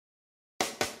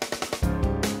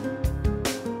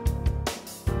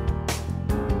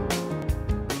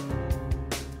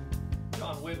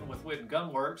Whidden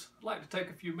Gunworks. I'd like to take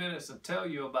a few minutes and tell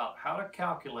you about how to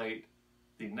calculate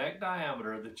the neck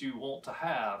diameter that you want to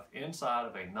have inside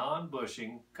of a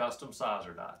non-bushing custom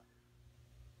sizer die.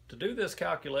 To do this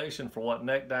calculation for what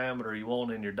neck diameter you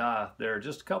want in your die, there are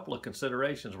just a couple of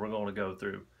considerations we're going to go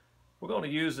through. We're going to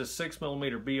use this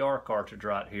 6mm BR cartridge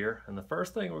right here, and the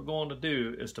first thing we're going to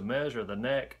do is to measure the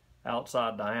neck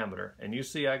outside diameter, and you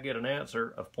see I get an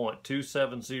answer of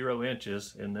 0.270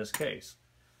 inches in this case.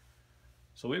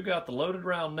 So we've got the loaded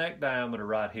round neck diameter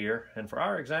right here, and for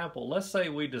our example, let's say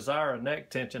we desire a neck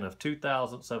tension of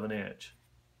 0.02 of an inch.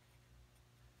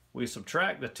 We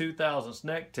subtract the 0.02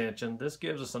 neck tension. This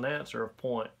gives us an answer of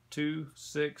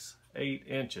 0.268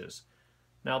 inches.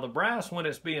 Now the brass, when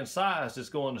it's being sized, is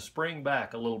going to spring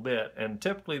back a little bit, and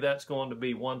typically that's going to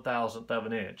be 1/1000th of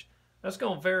an inch. That's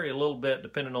going to vary a little bit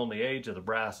depending on the age of the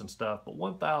brass and stuff, but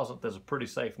 1/1000th is a pretty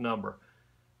safe number.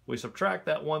 We subtract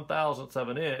that 1/1000th of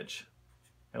an inch,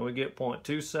 and we get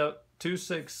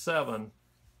 0.267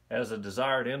 as a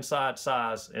desired inside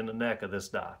size in the neck of this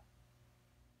die.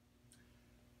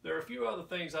 There are a few other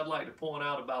things I'd like to point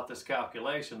out about this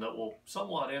calculation that will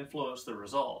somewhat influence the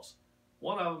results.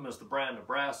 One of them is the brand of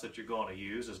brass that you're going to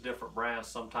use, as different brands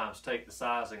sometimes take the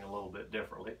sizing a little bit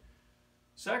differently.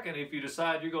 Second, if you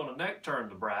decide you're going to neck turn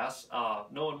the brass,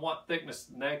 knowing what thickness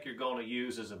neck you're going to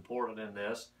use is important in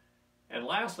this. And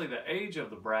lastly, the age of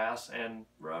the brass and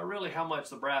really how much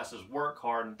the brass is work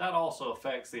hardened, that also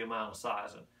affects the amount of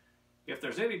sizing. If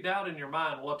there's any doubt in your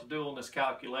mind what to do on this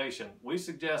calculation, we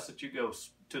suggest that you go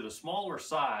to the smaller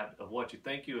side of what you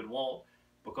think you would want,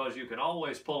 because you can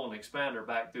always pull an expander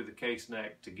back through the case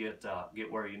neck to get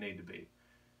where you need to be.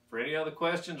 For any other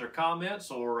questions or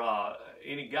comments or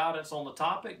any guidance on the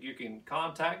topic, you can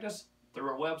contact us through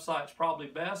our website. It's probably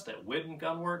best at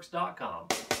whiddengunworks.com.